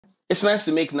It's nice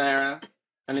to make naira,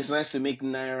 and it's nice to make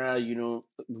naira,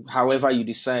 however you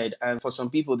decide. And for some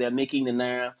people, they're making the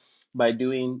naira by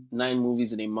doing 9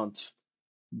 movies in a month.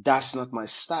 That's not my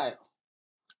style.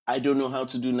 I don't know how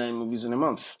to do 9 movies in a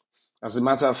month. As a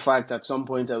matter of fact, at some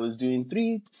point, I was doing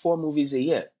 3, 4 movies a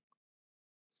year.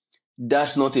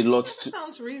 That's not a lot That to.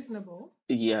 sounds reasonable.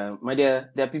 Yeah, my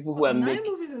dear, there are people who But are 9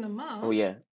 movies in a month? Oh,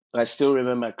 yeah. I still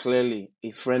remember clearly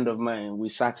a friend of mine, we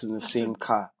sat in the As a same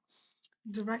car.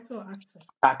 director or actor?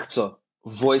 Actor,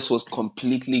 voice was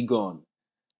completely gone.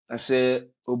 I said,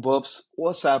 "Oh, Bobs,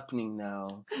 what's happening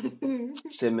now?"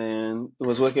 Say, man, he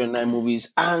was working on 9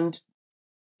 movies. And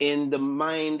in the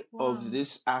mind Wow. of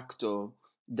this actor,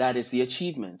 that is the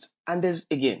achievement. And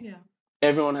again, Yeah.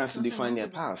 everyone has There's to nothing define wrong their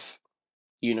with that. path.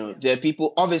 Yeah. There are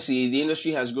people, obviously, the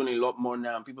industry has grown a lot more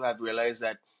now, and people have realized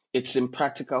that it's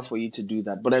impractical for you to do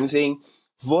that. But I'm saying,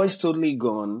 voice totally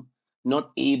gone,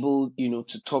 not able,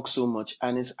 to talk so much.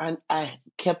 And I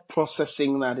kept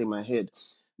processing that in my head.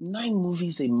 9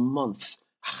 movies a month.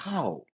 How?